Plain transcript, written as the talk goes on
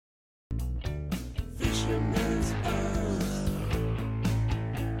Fisherman's Post.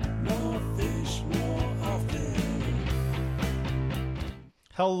 More fish, more often.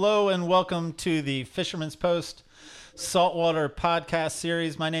 Hello and welcome to the Fisherman's Post Saltwater Podcast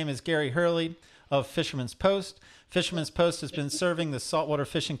Series. My name is Gary Hurley of Fisherman's Post. Fisherman's Post has been serving the saltwater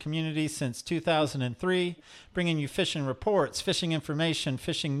fishing community since 2003, bringing you fishing reports, fishing information,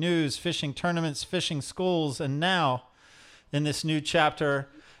 fishing news, fishing tournaments, fishing schools, and now, in this new chapter,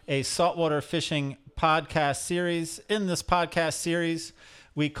 a saltwater fishing podcast series. In this podcast series,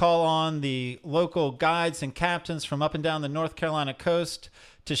 we call on the local guides and captains from up and down the North Carolina coast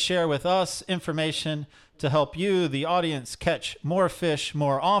to share with us information to help you, the audience, catch more fish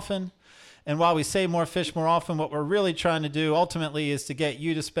more often. And while we say more fish more often, what we're really trying to do ultimately is to get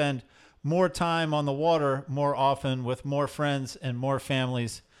you to spend more time on the water more often with more friends and more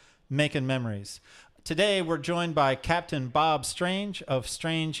families making memories. Today, we're joined by Captain Bob Strange of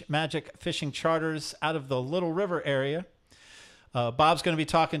Strange Magic Fishing Charters out of the Little River area. Bob's going to be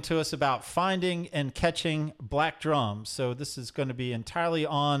talking to us about finding and catching black drums. So this is going to be entirely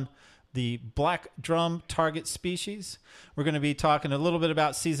on the black drum target species. We're going to be talking a little bit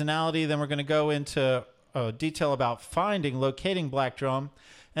about seasonality. Then we're going to go into detail about locating black drum.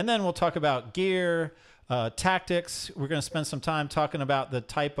 And then we'll talk about gear, tactics. We're going to spend some time talking about the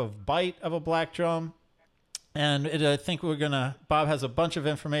type of bite of a black drum. And I think Bob has a bunch of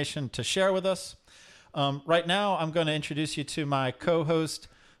information to share with us. Right now, I'm going to introduce you to my co-host,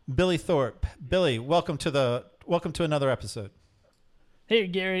 Billy Thorpe. Billy, welcome to another episode. Hey,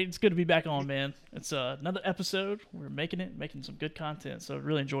 Gary, it's good to be back on, man. It's another episode. We're making some good content, so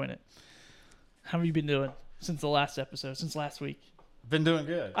really enjoying it. How have you been doing since the last episode, since last week? Been doing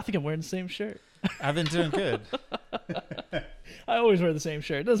good. I think I'm wearing the same shirt. I've been doing good. I always wear the same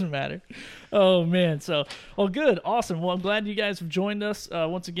shirt. It doesn't matter. Oh, man. Well, good. Awesome. Well, I'm glad you guys have joined us.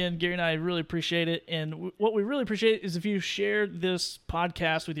 Once again, Gary and I really appreciate it. And what we really appreciate is if you share this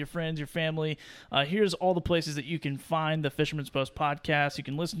podcast with your friends, your family. Here's all the places that you can find the Fisherman's Post podcast. You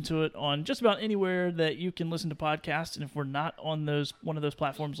can listen to it on just about anywhere that you can listen to podcasts. And if we're not on one of those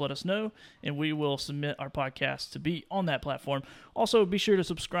platforms, let us know, and we will submit our podcast to be on that platform. Also, be sure to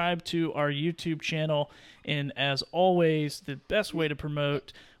subscribe to our YouTube channel. And as always, the best way to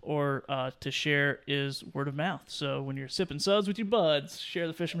promote or to share is word of mouth. So when you're sipping suds with your buds, share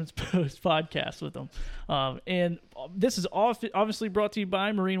the Fisherman's Post podcast with them. And this is obviously brought to you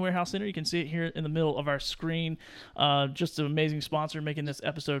by Marine Warehouse Center. You can see it here in the middle of our screen. Just an amazing sponsor making this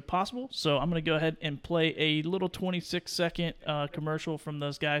episode possible. So I'm going to go ahead and play a little 26-second commercial from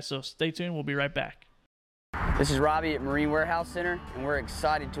those guys. So stay tuned. We'll be right back. This is Robbie at Marine Warehouse Center, and we're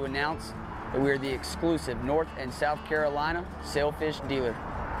excited to announce that we are the exclusive North and South Carolina sailfish dealer.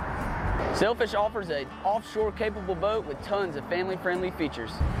 Sailfish offers an offshore capable boat with tons of family-friendly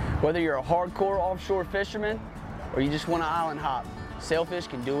features. Whether you're a hardcore offshore fisherman or you just want to island hop, Sailfish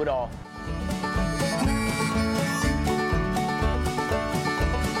can do it all.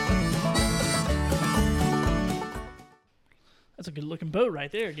 That's a good-looking boat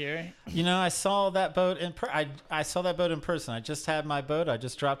right there, Gary. You know, I saw that boat I saw that boat in person. I just had my boat. I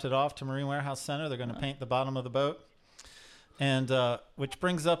just dropped it off to Marine Warehouse Center. They're going to paint the bottom of the boat. And which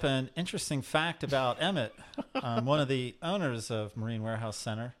brings up an interesting fact about Emmett, one of the owners of Marine Warehouse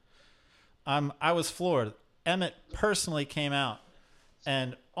Center. I was floored. Emmett personally came out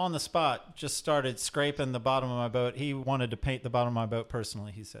and on the spot just started scraping the bottom of my boat. He wanted to paint the bottom of my boat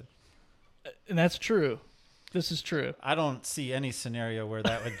personally, he said. And that's true. This is true. I don't see any scenario where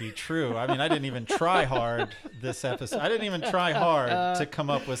that would be true. I mean, I didn't even try hard this episode. I didn't even try hard to come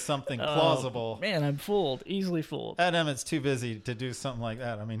up with something plausible. Man, I'm fooled. Easily fooled. Ed Emmett's too busy to do something like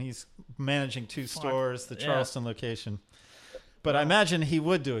that. I mean, he's managing two stores, the Charleston location. But I imagine he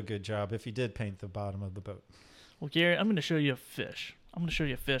would do a good job if he did paint the bottom of the boat. Well, Gary, I'm going to show you a fish. I'm going to show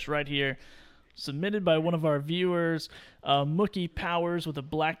you a fish right here. Submitted by one of our viewers, Mookie Powers with a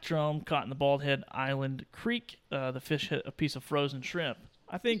black drum caught in the Bald Head Island Creek. The fish hit a piece of frozen shrimp.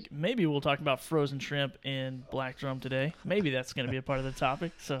 I think maybe we'll talk about frozen shrimp and black drum today. Maybe that's going to be a part of the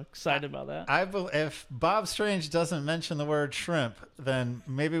topic. So excited about that. If Bob Strange doesn't mention the word shrimp, then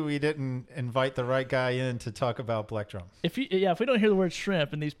maybe we didn't invite the right guy in to talk about black drum. If we don't hear the word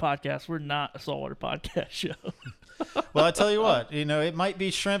shrimp in these podcasts, we're not a saltwater podcast show. Well, I tell you what, it might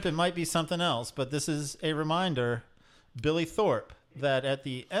be shrimp, it might be something else, but this is a reminder, Billy Thorpe, that at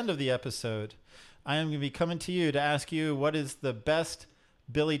the end of the episode, I am going to be coming to you to ask you what is the best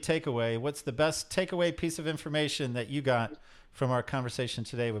Billy takeaway. What's the best takeaway piece of information that you got from our conversation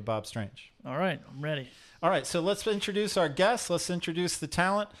today with Bob Strange? All right, I'm ready. All right, so let's introduce our guests. Let's introduce the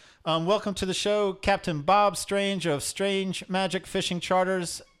talent. Welcome to the show, Captain Bob Strange of Strange Magic Fishing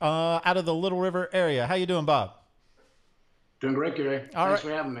Charters out of the Little River area. How you doing, Bob? Doing great, Gary. Thanks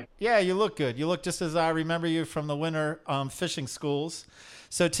for having me. Yeah, you look good. You look just as I remember you from the winter fishing schools.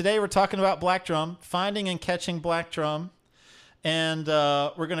 So today we're talking about black drum, finding and catching black drum, and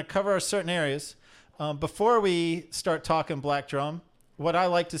we're going to cover certain areas. Before we start talking black drum, what I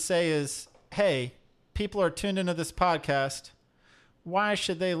like to say is, hey, people are tuned into this podcast. Why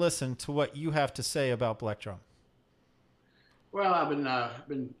should they listen to what you have to say about black drum? Well, I've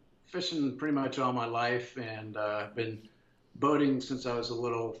been fishing pretty much all my life, and been boating since I was a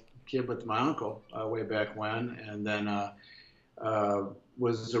little kid with my uncle way back when, and then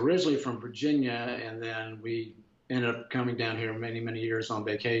was originally from Virginia, and then we ended up coming down here many years on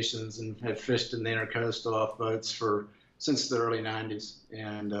vacations and have fished in the intercoastal off boats since the early 90s.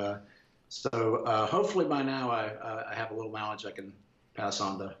 And so hopefully by now I have a little knowledge I can pass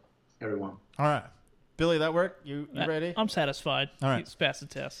on to everyone. All right. Billy, that work? You ready? I'm satisfied. All right. He's passed the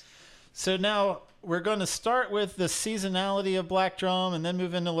test. So now we're going to start with the seasonality of black drum and then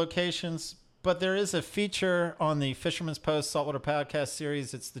move into locations. But there is a feature on the Fisherman's Post Saltwater Podcast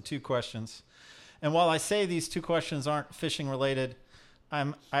series. It's the 2 questions. And while I say these 2 questions aren't fishing related,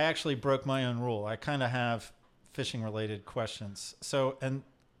 I actually broke my own rule. I kind of have fishing related questions.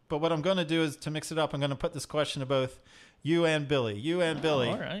 But what I'm going to do is to mix it up. I'm going to put this question to both you and Billy. You and Billy.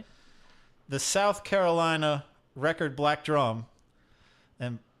 All right. The South Carolina record black drum,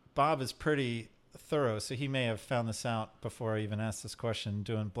 and Bob is pretty thorough, so he may have found this out before I even asked this question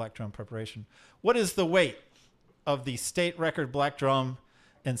doing black drum preparation. What is the weight of the state record black drum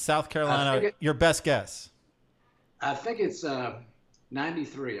in South Carolina? Your best guess. I think it's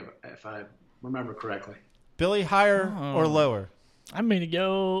 93, if I remember correctly. Billy, higher or lower? I'm gonna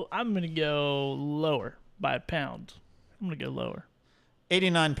go lower by a pound. I'm gonna go lower.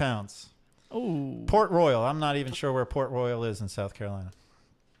 89 pounds. Oh. Port Royal. I'm not even sure where Port Royal is in South Carolina.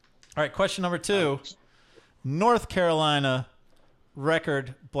 All right, question number 2. North Carolina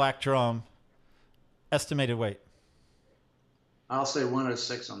record black drum, estimated weight. I'll say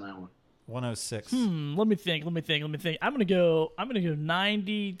 106 on that one. 106. Let me think. I'm gonna go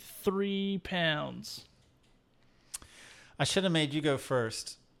 93 pounds. I should have made you go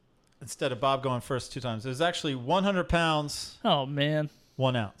first instead of Bob going first 2 times. It was actually 100 pounds. Oh man.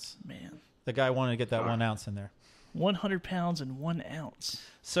 1 ounce. Man. The guy wanted to get that 1 ounce in there. 100 pounds and 1 ounce.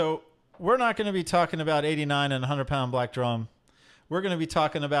 So we're not going to be talking about 89 and 100-pound black drum. We're going to be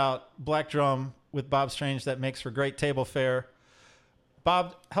talking about black drum with Bob Strange that makes for great table fare.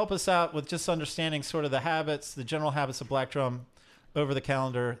 Bob, help us out with just understanding sort of the general habits of black drum over the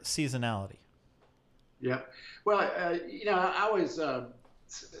calendar, seasonality. Yeah. Well, I always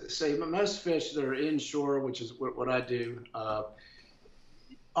say most fish that are inshore, which is what I do,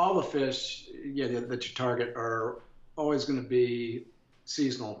 all the fish that you target are always going to be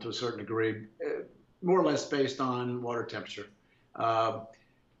seasonal to a certain degree, more or less based on water temperature.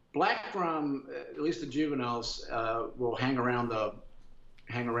 Black drum, at least the juveniles, will hang around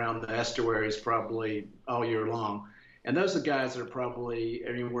the estuaries probably all year long, and those are the guys that are probably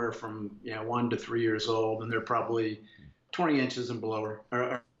anywhere from 1 to 3 years old, and they're probably 20 inches and below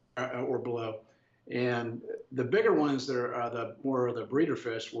or below. And the bigger ones that are the more of the breeder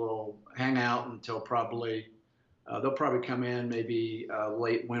fish will hang out until they'll probably come in maybe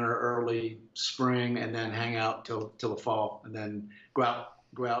late winter, early spring, and then hang out till the fall, and then go out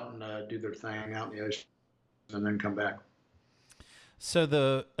and do their thing out in the ocean, and then come back.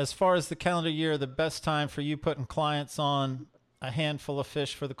 So as far as the calendar year, the best time for you putting clients on a handful of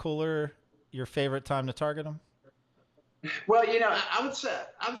fish for the cooler, your favorite time to target them? Well, I would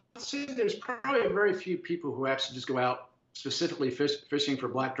say there's probably very few people who actually just go out specifically fishing for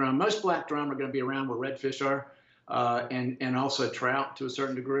black drum. Most black drum are going to be around where redfish are, and also trout to a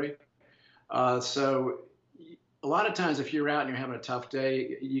certain degree. So a lot of times, if you're out and you're having a tough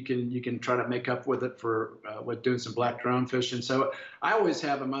day, you can try to make up with it with doing some black drum fishing. So I always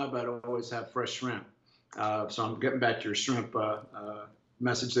have in my boat, I always have fresh shrimp. So I'm getting back to your shrimp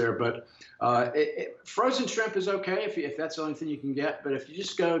message there, but frozen shrimp is okay if that's the only thing you can get. But if you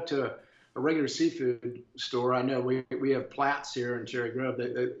just go to a regular seafood store, I know we have Platts here in Cherry Grove.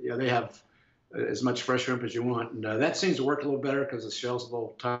 They have as much fresh shrimp as you want, and that seems to work a little better because the shell's a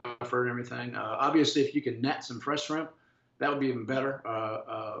little tougher and everything. Obviously, if you can net some fresh shrimp, that would be even better.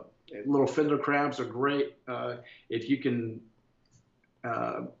 Little fiddler crabs are great. If you can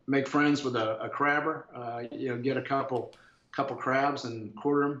make friends with a crabber, get a couple crabs and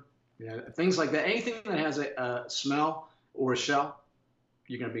quarter them, things like that. Anything that has a smell or a shell,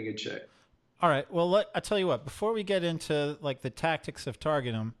 you're going to be in good shape. All right. Well, I tell you what. Before we get into like the tactics of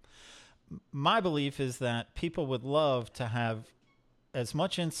targeting them, my belief is that people would love to have as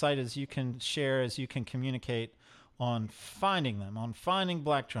much insight as you can share, as you can communicate on finding them, on finding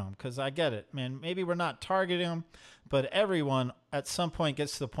black drum. Because I get it, man. Maybe we're not targeting them, but everyone at some point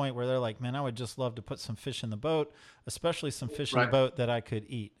gets to the point where they're like, man, I would just love to put some fish in the boat, especially some fish in the Right. boat that I could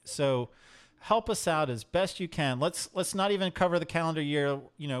eat. So help us out as best you can. Let's not even cover the calendar year,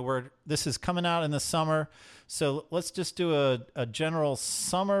 where this is coming out in the summer. So let's just do a general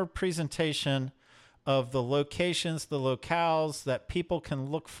summer presentation of the locations, the locales that people can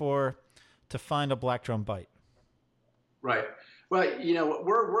look for to find a black drum bite. Right. Well,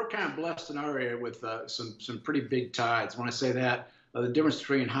 we're kind of blessed in our area with some pretty big tides. When I say that, the difference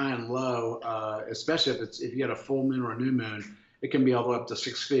between high and low, especially if you get a full moon or a new moon, it can be all the way up to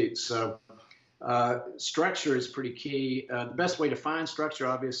 6 feet. So structure is pretty key. The best way to find structure,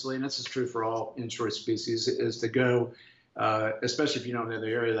 obviously, and this is true for all inshore species, is to go, especially if you don't know the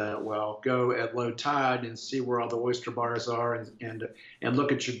area that well, go at low tide and see where all the oyster bars are, and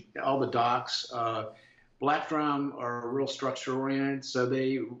look at all the docks. Black drum are real structure oriented, so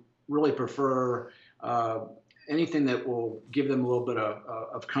they really prefer anything that will give them a little bit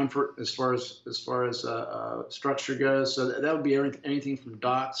of comfort as far as structure goes. So that would be anything from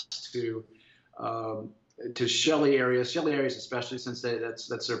docks to shelly areas. Shelly areas, especially since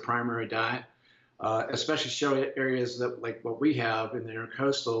that's their primary diet. Especially shelly areas that like what we have in the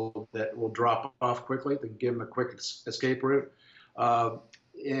intercoastal that will drop off quickly to give them a quick escape route.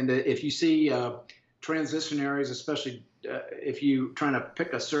 And if you see transition areas, especially if you trying to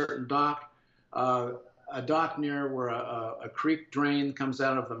pick a certain dock, a dock near where a creek drain comes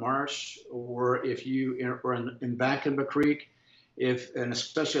out of the marsh, or if you are in back of a creek, and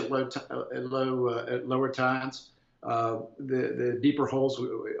especially at lower tides, the deeper holes,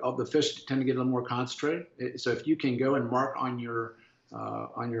 all the fish tend to get a little more concentrated. So if you can go and mark on your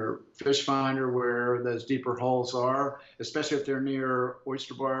fish finder where those deeper holes are, especially if they're near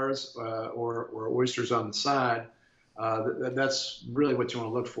oyster bars or oysters on the side, that's really what you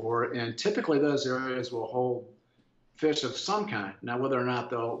want to look for. And typically those areas will hold fish of some kind. Now, whether or not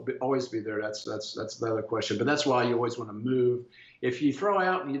they'll always be there, that's the other question. But that's why you always want to move. If you throw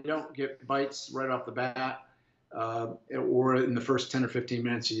out and you don't get bites right off the bat, or in the first 10 or 15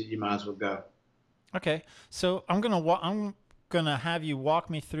 minutes, you might as well go. Okay, so I'm gonna have you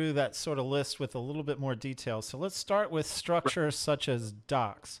walk me through that sort of list with a little bit more detail. So let's start with structures such as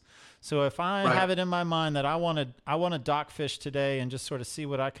docks. So if I have it in my mind that I want to dock fish today and just sort of see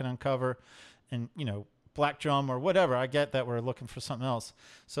what I can uncover, and black drum or whatever, I get that we're looking for something else.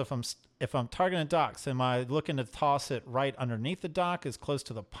 So if I'm targeting docks, am I looking to toss it right underneath the dock, as close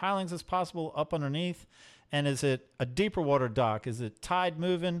to the pilings as possible, up underneath? And is it a deeper water dock? Is it tide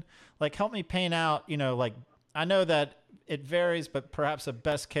moving? Like, help me paint out, like, I know that it varies, but perhaps a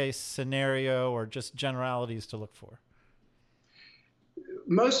best case scenario or just generalities to look for.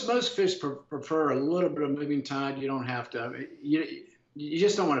 Most fish prefer a little bit of moving tide. You don't have to. I mean, you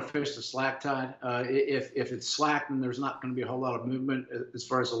just don't want to fish the slack tide. If it's slack, then there's not going to be a whole lot of movement as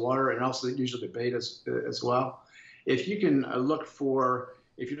far as the water, and also usually the bait as well. If you can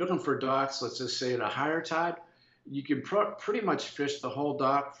if you're looking for docks, let's just say at a higher tide, you can pretty much fish the whole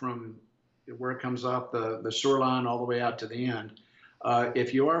dock from where it comes off the shoreline all the way out to the end.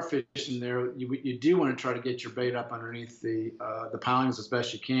 If you are fishing there, you do want to try to get your bait up underneath the pilings as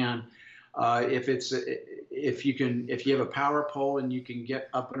best you can. If you have a power pole and you can get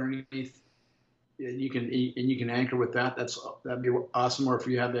up underneath, you can anchor with that'd be awesome. Or if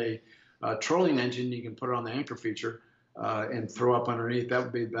you have a trolling engine, you can put it on the anchor feature and throw up underneath. That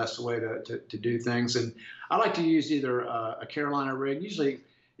would be the best way to do things. And I like to use either a Carolina rig, usually.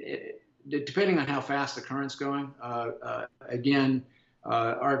 Depending on how fast the current's going, again,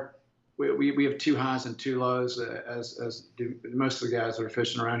 we have 2 highs and 2 lows, as do most of the guys that are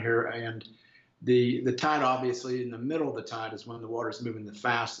fishing around here. And the tide, obviously, in the middle of the tide is when the water's moving the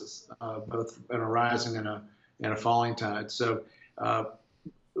fastest, both in a rising and a falling tide. So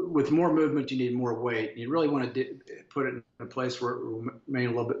with more movement, you need more weight. You really want to put it in a place where it will remain a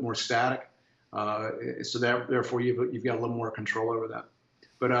little bit more static. So therefore, you've got a little more control over that.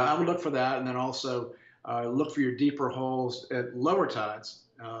 But I would look for that, and then also look for your deeper holes at lower tides,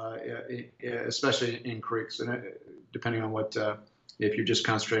 especially in creeks, and depending on what if you're just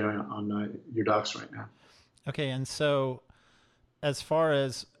concentrating on your docks right now. Okay, and so as far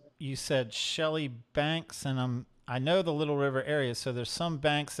as you said, shelly banks, and I know the Little River area, so there's some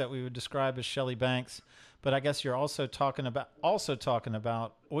banks that we would describe as shelly banks, but I guess you're also talking about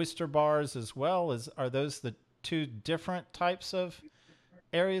oyster bars as well. Are those the 2 different types of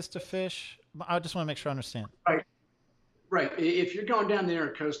areas to fish? I just want to make sure I understand. Right. Right. If you're going down the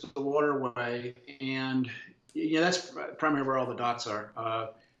intercoastal waterway, and that's primarily where all the docks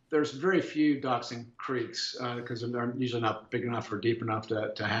are. There's very few docks and creeks because they're usually not big enough or deep enough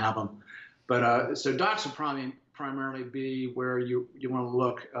to have them. But so docks will probably primarily be where you want to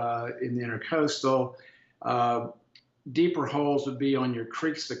look in the intercoastal. Deeper holes would be on your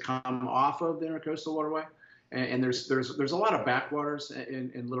creeks that come off of the intercoastal waterway. And there's a lot of backwaters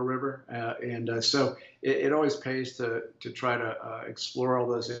in Little River, and so it always pays to try to explore all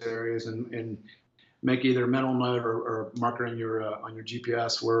those areas and make either a mental note or marker on your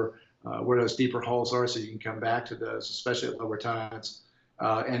GPS where those deeper holes are, so you can come back to those, especially at lower tides.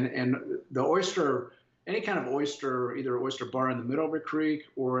 And the oyster, any kind of oyster, either oyster bar in the middle of a creek,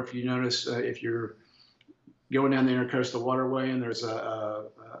 or if you notice if you're going down the intercoastal waterway and there's a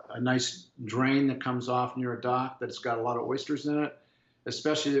nice drain that comes off near a dock that's got a lot of oysters in it,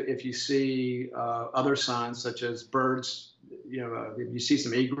 especially if you see other signs such as birds. If you see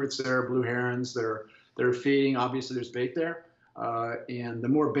some egrets there, blue herons, they're feeding. Obviously, there's bait there, and the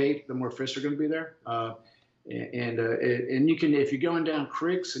more bait, the more fish are going to be there. And you can, if you're going down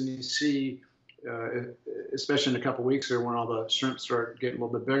creeks and you see, especially in a couple of weeks here when all the shrimp start getting a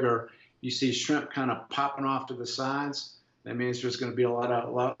little bit bigger, you see shrimp kind of popping off to the sides. That means there's going to be a lot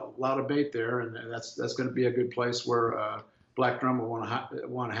of bait there, and that's going to be a good place where black drum will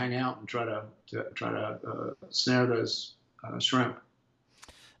want to hang out and try to snare those shrimp.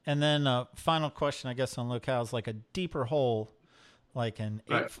 And then final question, I guess, on locales, like a deeper hole, like an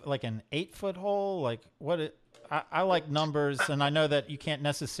 8-foot hole, like what? I like numbers, and I know that you can't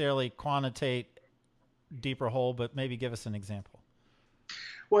necessarily quantitate deeper hole, but maybe give us an example.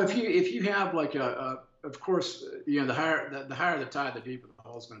 Well, if you have like of course, the higher the tide, the deeper the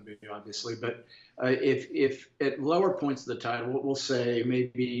hole is going to be, obviously. But if at lower points of the tide, we'll say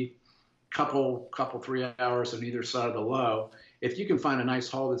maybe couple 3 hours on either side of the low, if you can find a nice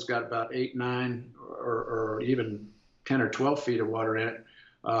hole that's got about 8, 9, or even 10 or 12 feet of water in it,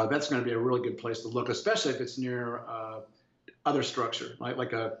 that's going to be a really good place to look, especially if it's near other structure,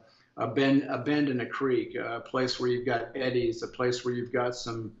 like a bend in a creek, a place where you've got eddies, a place where you've got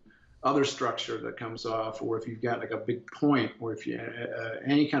some other structure that comes off, or if you've got like a big point, or if you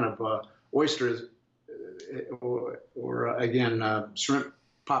any kind of oysters, or again shrimp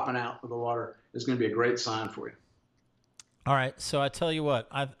popping out of the water is going to be a great sign for you. All right, so I tell you what,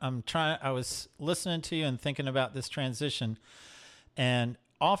 I was listening to you and thinking about this transition, and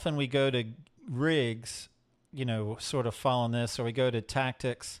often we go to rigs, sort of following this, or we go to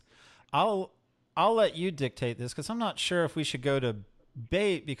tactics. I'll let you dictate this because I'm not sure if we should go to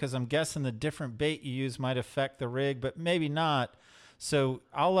bait, because I'm guessing the different bait you use might affect the rig, but maybe not. So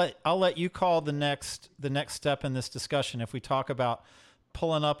I'll let you call the next step in this discussion. If we talk about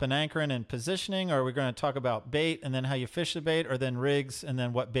pulling up and anchoring and positioning, or are we going to talk about bait and then how you fish the bait, or then rigs and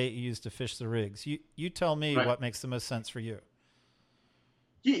then what bait you use to fish the rigs? You tell me what makes the most sense for you.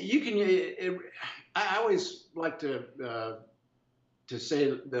 You can. I always like to say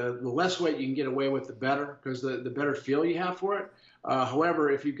the less weight you can get away with, the better, because the better feel you have for it.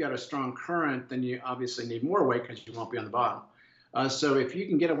 However, if you've got a strong current, then you obviously need more weight because you won't be on the bottom. So if you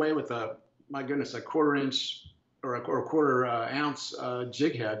can get away with a 1/4 inch or a quarter ounce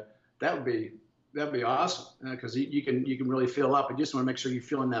jig head, that'd be awesome, because you can really feel up. You just want to make sure you're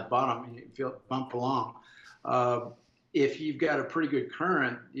feeling that bottom and you feel it bump along. If you've got a pretty good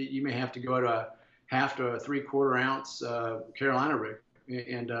current, you may have to go to a 1/2 to a 3/4 ounce Carolina rig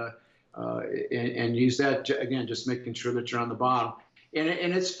and use that again, just making sure that you're on the bottom. And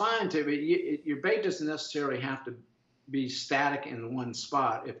it's fine your bait doesn't necessarily have to be static in one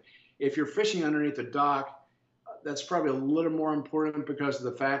spot. If you're fishing underneath a dock, that's probably a little more important, because of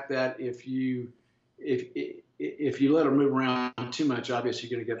the fact that if you let them move around too much, obviously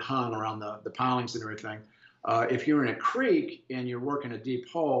you're going to get hung around the pilings and everything. If you're in a creek and you're working a deep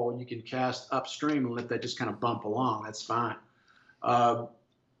hole, you can cast upstream and let that just kind of bump along. That's fine.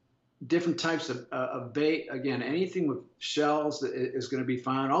 Different types of bait, again, anything with shells is going to be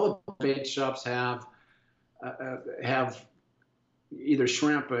fine. All the bait shops have either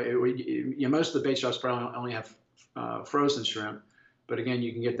shrimp. Most of the bait shops probably only have frozen shrimp, but again,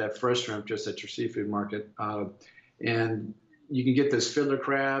 you can get that fresh shrimp just at your seafood market, and you can get those fiddler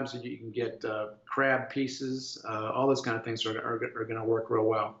crabs, and you can get crab pieces. All those kind of things are going to work real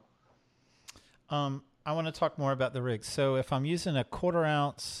well. I want to talk more about the rig. So if I'm using a 1/4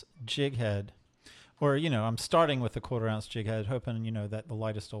 ounce jig head, or I'm starting with a 1/4 ounce jig head, hoping that the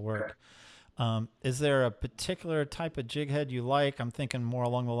lightest will work. Is there a particular type of jig head you like? I'm thinking more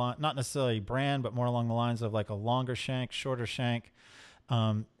along the line, not necessarily brand, but more along the lines of like a longer shank, shorter shank.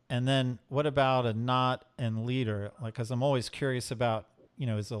 And And then what about a knot and leader? Like, cause I'm always curious about,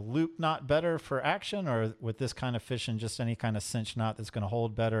 is a loop knot better for action, or with this kind of fishing, just any kind of cinch knot that's going to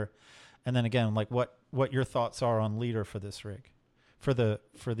hold better? And then again, like what your thoughts are on leader for this rig, for the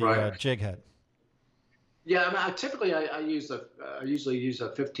Right. jig head. Yeah, I mean, I usually use a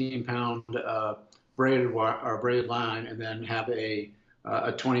 15-pound braided wire or braided line, and then have a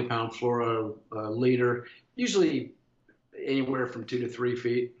 20-pound fluoro leader, usually anywhere from 2 to 3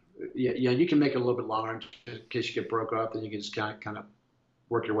 feet. Yeah, you can make it a little bit longer in case you get broke up, then you can just kind of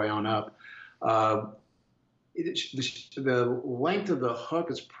work your way on up. Uh, the length of the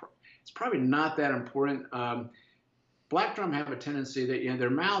hook it's probably not that important. Black drum have a tendency that their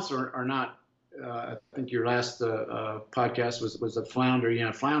mouths are not. I think your last podcast was a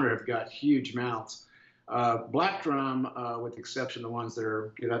flounder. Flounder have got huge mouths. Black drum, with the exception of the ones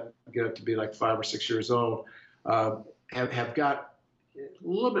that get up to be like 5 or 6 years old, have got a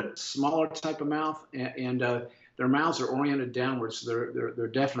little bit smaller type of mouth, and their mouths are oriented downwards, so they're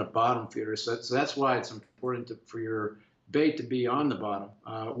definite bottom feeders. So that's why it's important for your bait to be on the bottom,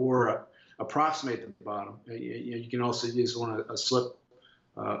 or approximate the bottom. You can also use a slip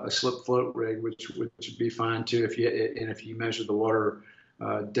float rig, which would be fine too if you measure the water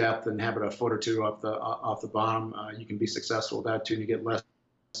depth and have it a foot or two off the bottom. You can be successful with that too, and you get less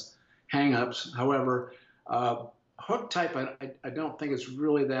hang-ups. However, hook type, I don't think it's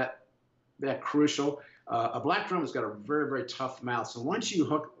really that crucial. A black drum has got a very, very tough mouth, so once you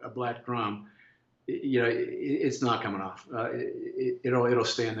hook a black drum, it's not coming off. It'll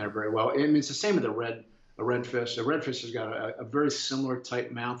stay in there very well. I mean, it's the same with a redfish. A redfish has got a very similar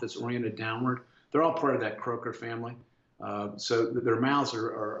type mouth that's oriented downward. They're all part of that croaker family, so their mouths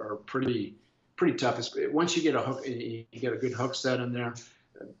are pretty tough. Once you get a hook, you get a good hook set in there,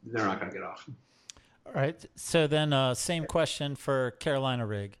 they're not going to get off. All right. So then, same question for Carolina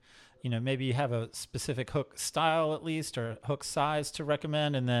rig. Maybe you have a specific hook style at least, or hook size to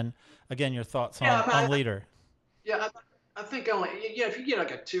recommend, and then again, your thoughts on leader. Yeah, I think if you get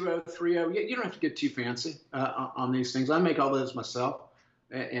like a 2.0, 3.0, you don't have to get too fancy on these things. I make all those myself,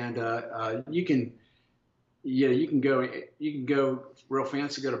 and you can go real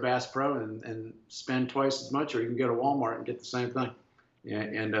fancy, go to Bass Pro and spend twice as much, or you can go to Walmart and get the same thing.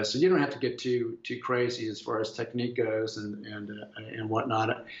 And so you don't have to get too crazy as far as technique goes and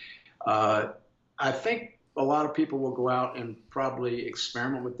whatnot. I think a lot of people will go out and probably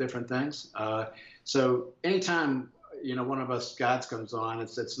experiment with different things. So anytime one of us guides comes on,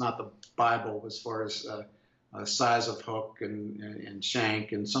 it's not the Bible as far as size of hook and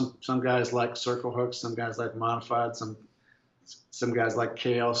shank. And some guys like circle hooks, some guys like modified, some guys like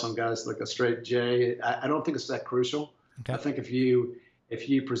Kale, some guys like a straight J. I don't think it's that crucial. Okay. I think if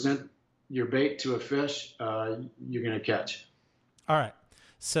you present your bait to a fish, you're going to catch. All right.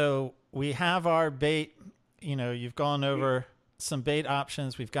 So we have our bait. You've gone over some bait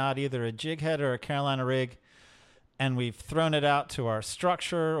options. We've got either a jig head or a Carolina rig, and we've thrown it out to our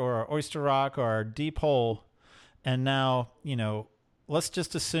structure or our oyster rock or our deep hole. And now, let's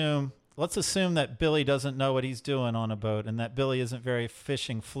assume that Billy doesn't know what he's doing on a boat and that Billy isn't very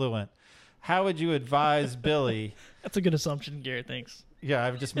fishing fluent. How would you advise Billy? That's a good assumption, Garrett. Thanks. Yeah,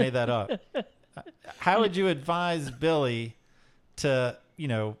 I've just made that up. How would you advise Billy to,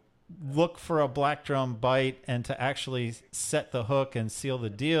 look for a black drum bite and to actually set the hook and seal the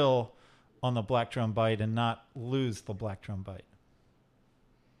deal on the black drum bite and not lose the black drum bite?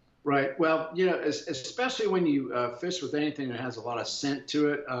 Right. Well, especially when you fish with anything that has a lot of scent to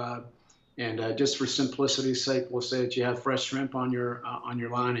it, and just for simplicity's sake, we'll say that you have fresh shrimp on your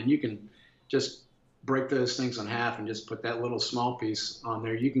line, and you can just break those things in half and just put that little small piece on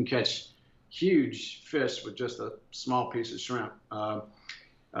there. You can catch huge fish with just a small piece of shrimp.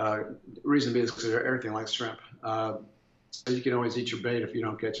 Reason being is because everything likes shrimp. So you can always eat your bait if you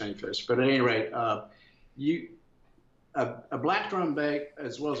don't catch any fish. But at any rate, a black drum bait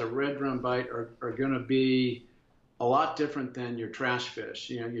as well as a red drum bite are going to be a lot different than your trash fish.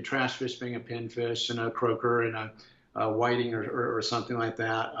 Your trash fish being a pinfish and a croaker and a whiting or something like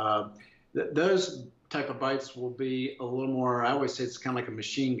that. Those type of bites will be a little more. I always say it's kind of like a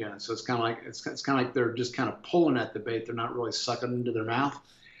machine gun. So it's kind of like they're just kind of pulling at the bait. They're not really sucking into their mouth.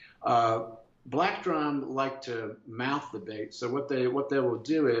 Black drum like to mouth the bait. So what they will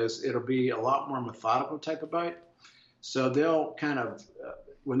do is it'll be a lot more methodical type of bite. So they'll kind of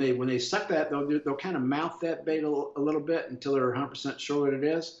when they suck that, they'll kind of mouth that bait a little bit until they're 100% sure what it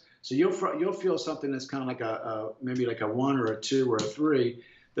is. So you'll feel something that's kind of like maybe like a 1 or a 2 or a 3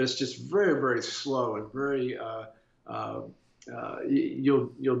 that's just very, very slow and very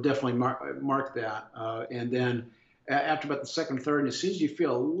you'll definitely mark that, and then after about the second, third, and as soon as you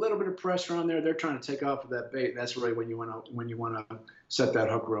feel a little bit of pressure on there, they're trying to take off with that bait. That's really when you want to set that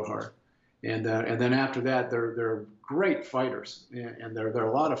hook real hard. And then after that, they're great fighters, and they're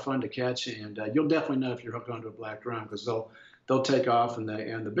a lot of fun to catch. And you'll definitely know if you're hooked onto a black drum, because they'll take off, and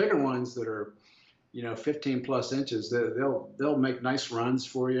the bigger ones that are 15 plus inches, they'll make nice runs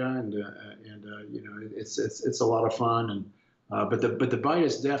for you, and it's a lot of fun. And but the bite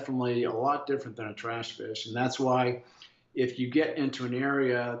is definitely a lot different than a trash fish, and that's why if you get into an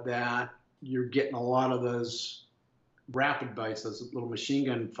area that you're getting a lot of those rapid bites, those little machine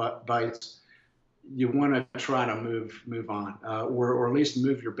gun bites, you want to try to move on, or at least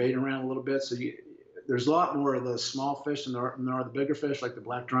move your bait around a little bit. So there's a lot more of the small fish than there are the bigger fish, like the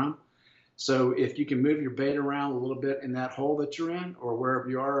black drum. So if you can move your bait around a little bit in that hole that you're in, or wherever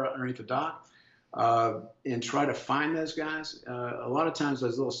you are underneath the dock, and try to find those guys, a lot of times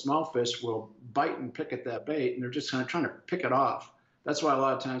those little small fish will bite and pick at that bait, and they're just kind of trying to pick it off. That's why a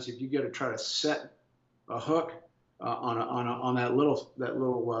lot of times if you go to try to set a hook on that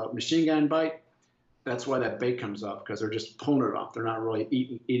little machine gun bite, that's why that bait comes up, because they're just pulling it off. They're not really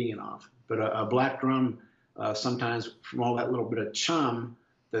eating it off. But a black drum, sometimes from all that little bit of chum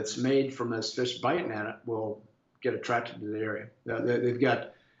that's made from those fish biting at it, will get attracted to the area. They've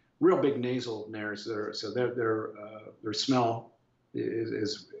got real big nasal nares there, so their smell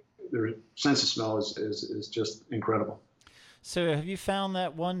is their sense of smell is just incredible. So have you found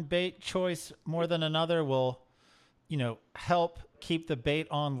that one bait choice more than another will, help keep the bait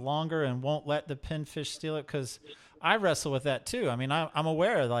on longer and won't let the pinfish steal it? Because I wrestle with that too. I mean, I'm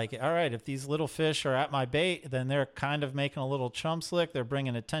aware, like, all right, if these little fish are at my bait, then they're kind of making a little chum slick. They're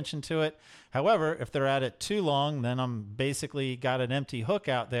bringing attention to it. However, if they're at it too long, then I'm basically got an empty hook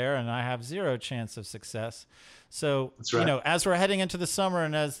out there and I have zero chance of success. So, That's right. As we're heading into the summer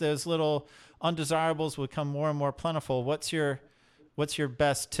and as those little undesirables become more and more plentiful, what's your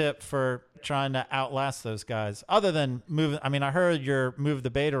best tip for trying to outlast those guys, other than moving? I mean, I heard you're move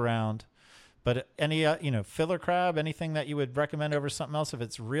the bait around, but any, filler crab, anything that you would recommend over something else if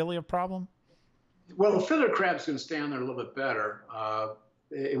it's really a problem? Well, the feather crab's going to stay on there a little bit better.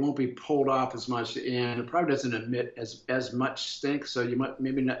 It won't be pulled off as much, and it probably doesn't emit as much stink. So you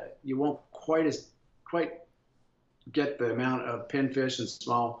won't quite get the amount of pinfish and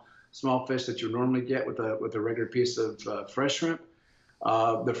small fish that you normally get with a regular piece of fresh shrimp.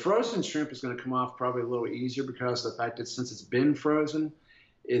 The frozen shrimp is going to come off probably a little easier because of the fact that since it's been frozen,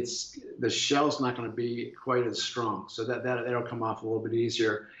 the shell's not going to be quite as strong, so that'll come off a little bit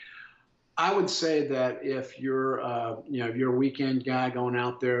easier. I would say that if you're you're a weekend guy going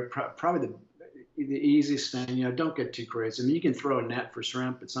out there, probably the easiest thing, don't get too crazy. I mean, you can throw a net for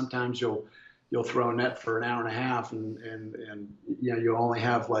shrimp, but sometimes you'll throw a net for an hour and a half, and you'll only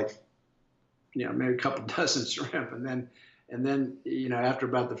have maybe a couple dozen shrimp, and then after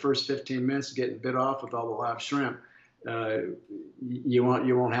about the first 15 minutes of getting bit off with all the live shrimp, you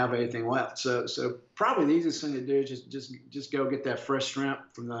won't have anything left. So probably the easiest thing to do is just go get that fresh shrimp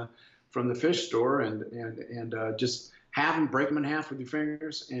from the fish store and just break them in half with your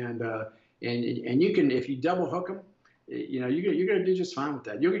fingers, and you can, if you double hook them, you're going to do just fine with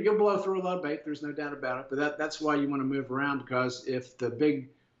that. You'll blow through a lot of bait. There's no doubt about it. But that's why you want to move around, because if the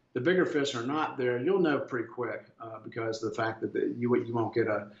bigger fish are not there, you'll know pretty quick, because of the fact that you won't get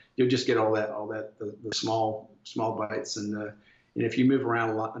you'll just get all that the small bites, and if you move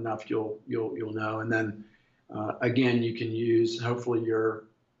around enough, you'll know. And then again, you can use hopefully your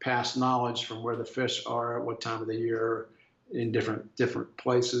past knowledge from where the fish are at what time of the year in different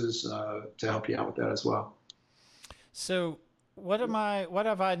places to help you out with that as well. So what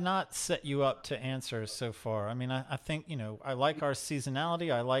have I not set you up to answer so far? I mean, I think, I like our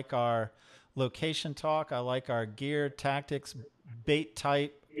seasonality. I like our location talk. I like our gear, tactics, bait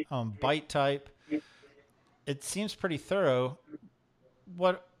type, bite type. It seems pretty thorough.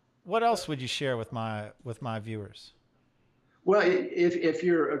 What else would you share with my viewers? Well, if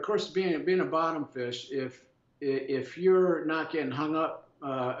you're, of course, being a bottom fish, if you're not getting hung up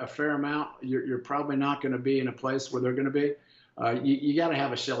a fair amount, you're probably not going to be in a place where they're going to be. You got to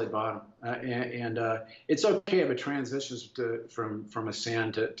have a shelly bottom, and it's okay if it transitions from a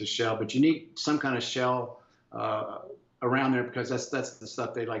sand to shell, but you need some kind of shell around there, because that's the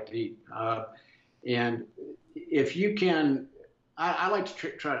stuff they like to eat. And if you can, I like to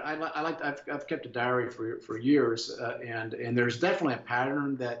try. I've kept a diary for years, and there's definitely a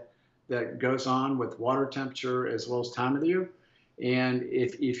pattern that goes on with water temperature as well as time of the year. And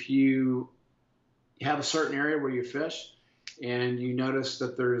if you have a certain area where you fish, and you notice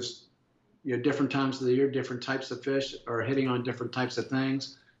that there's different times of the year, different types of fish are hitting on different types of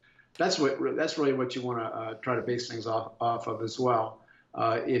things, that's really what you want to try to base things off of as well.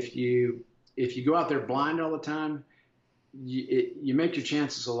 If you go out there blind all the time, you make your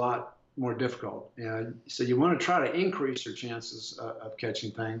chances a lot more difficult. So you want to try to increase your chances of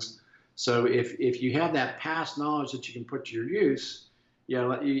catching things. So if you have that past knowledge that you can put to your use,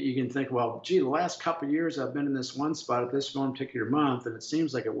 you can think, well, gee, the last couple of years I've been in this one spot at this one particular month, and it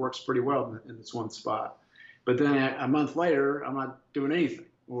seems like it works pretty well in this one spot. But then a month later, I'm not doing anything,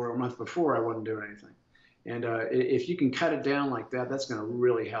 or a month before I wasn't doing anything. And if you can cut it down like that, that's going to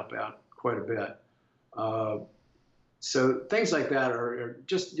really help out quite a bit. So things like that are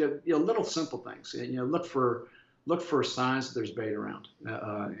just little simple things. Look for signs that there's bait around,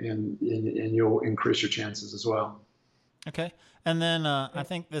 and you'll increase your chances as well. Okay. And then I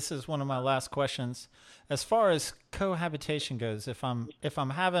think this is one of my last questions. As far as cohabitation goes, if I'm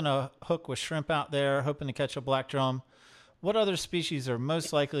having a hook with shrimp out there, hoping to catch a black drum, what other species are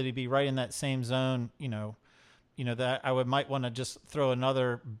most likely to be right in that same zone? That I might want to just throw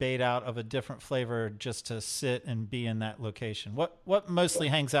another bait out of a different flavor just to sit and be in that location. What mostly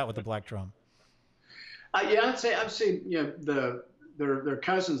hangs out with the black drum? I'd say their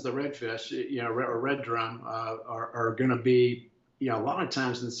cousins, the redfish, or red drum, are going to be, a lot of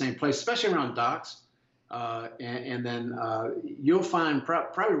times in the same place, especially around docks. And then you'll find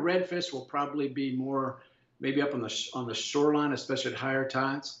probably redfish will probably be more maybe up on the shoreline, especially at higher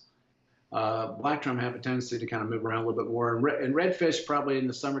tides. Black drum have a tendency to kind of move around a little bit more, and redfish probably in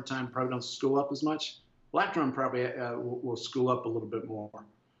the summertime probably don't school up as much. Black drum probably will school up a little bit more.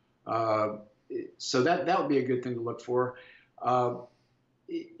 So that would be a good thing to look for.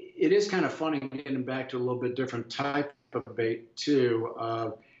 It is kind of funny getting back to a little bit different type of bait too.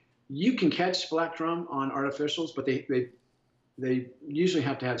 You can catch black drum on artificials, but they usually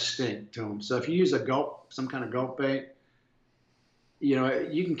have to have sting to them. So if you use some kind of gulp bait,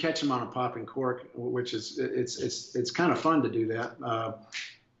 you can catch them on a popping cork, which is it's kind of fun to do that.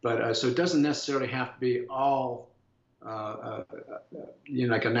 But so it doesn't necessarily have to be all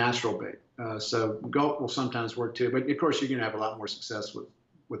like a natural bait. So gulp will sometimes work too, but of course you're going to have a lot more success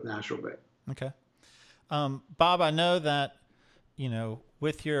with natural bait. Okay. Bob, I know that,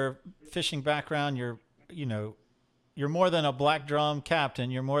 with your fishing background, you're more than a black drum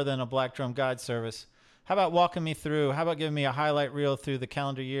captain. You're more than a black drum guide service. How about walking me through, how about giving me a highlight reel through the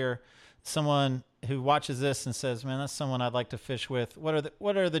calendar year? Someone who watches this and says, man, that's someone I'd like to fish with. What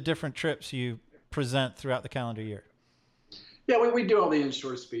are the different trips you present throughout the calendar year? Yeah, we do all the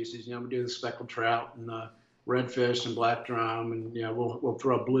inshore species. We do the speckled trout and redfish and black drum, and we'll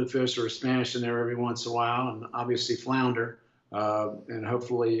throw a bluefish or a Spanish in there every once in a while, and obviously flounder. And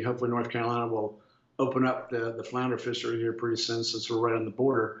hopefully North Carolina will open up the flounder fishery here pretty soon, since we're right on the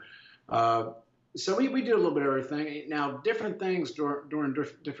border. So we do a little bit of everything. Now, different things during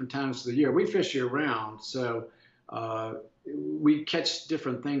different times of the year. We fish year round, so we catch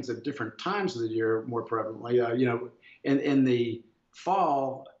different things at different times of the year more prevalently. In the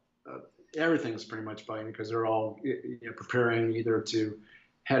fall, everything's pretty much biting because they're all preparing either to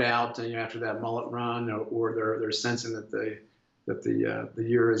head out after that mullet run, or they're sensing that the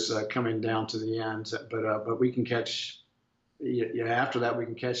year is coming down to the end. But we can catch after that we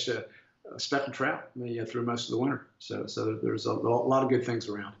can catch a speckled trout through most of the winter. So there's a lot of good things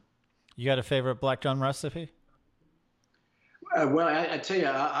around. You got a favorite black drum recipe? Well, I tell you,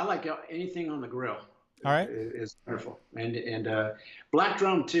 I like anything on the grill. All right, is wonderful, and black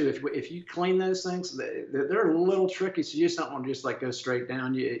drum too. If you clean those things, they're a little tricky. So you just don't want to just go straight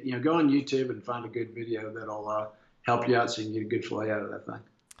down. You go on YouTube and find a good video that'll help you out, so you can get a good fillet out of that thing.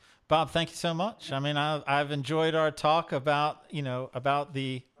 Bob, thank you so much. I mean, I've enjoyed our talk about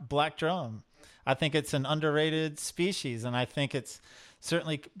the black drum. I think it's an underrated species, and I think it's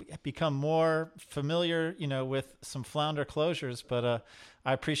certainly become more familiar, with some flounder closures. But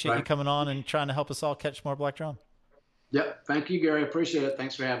I appreciate you coming on and trying to help us all catch more black drum. Yep. Thank you, Gary. I appreciate it.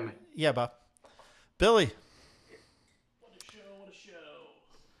 Thanks for having me. Yeah, Bob. Billy. What a show.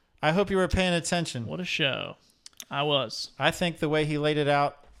 I hope you were paying attention. What a show. I was. I think the way he laid it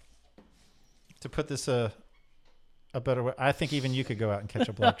out, to put this a better way, I think even you could go out and catch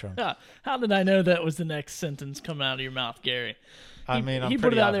a black drum. How did I know that was the next sentence coming out of your mouth, Gary? He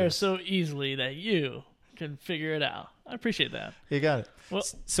put it out there so easily that you can figure it out. I appreciate that. You got it. Well,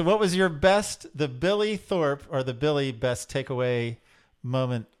 so what was your the Billy Thorpe or the Billy best takeaway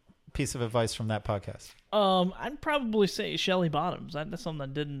moment, piece of advice from that podcast? I'd probably say Shelly Bottoms. That's something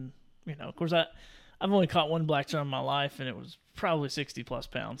that didn't, of course, I've only caught one black drum in my life, and it was probably 60 plus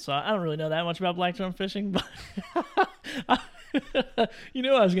pounds. So I don't really know that much about black drum fishing, but You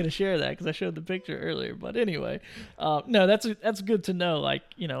knew I was going to share that because I showed the picture earlier. But anyway, no, that's good to know. Like,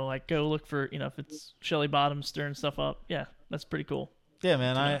 like go look for, if it's Shelly Bottoms stirring stuff up. Yeah, that's pretty cool. Yeah,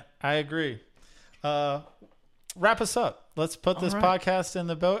 man, I agree. Wrap us up. Let's put this podcast in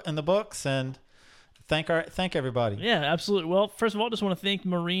the books and thank everybody. Yeah, absolutely. Well, first of all, just want to thank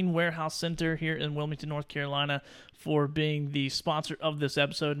Marine Warehouse Center here in Wilmington, North Carolina, for being the sponsor of this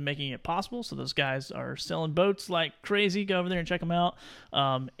episode and making it possible. So those guys are selling boats like crazy. Go over there and check them out.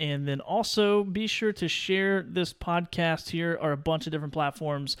 And then also be sure to share this podcast. Here are a bunch of different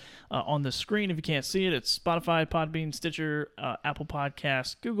platforms on the screen. If you can't see it, it's Spotify, Podbean, Stitcher, Apple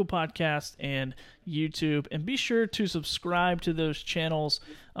Podcasts, Google Podcasts, and YouTube. And be sure to subscribe to those channels.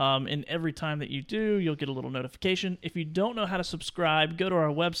 And every time that you do, you'll get a little notification. If you don't know how to subscribe, go to our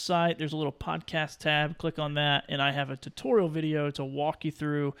website. There's a little podcast tab. Click on that, and I have a tutorial video to walk you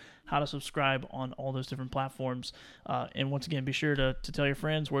through how to subscribe on all those different platforms. And once again, be sure to tell your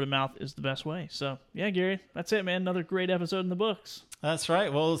friends. Word of mouth is the best way. So, yeah, Gary, that's it, man. Another great episode in the books. That's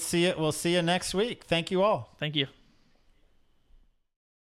right. We'll see you next week. Thank you all. Thank you.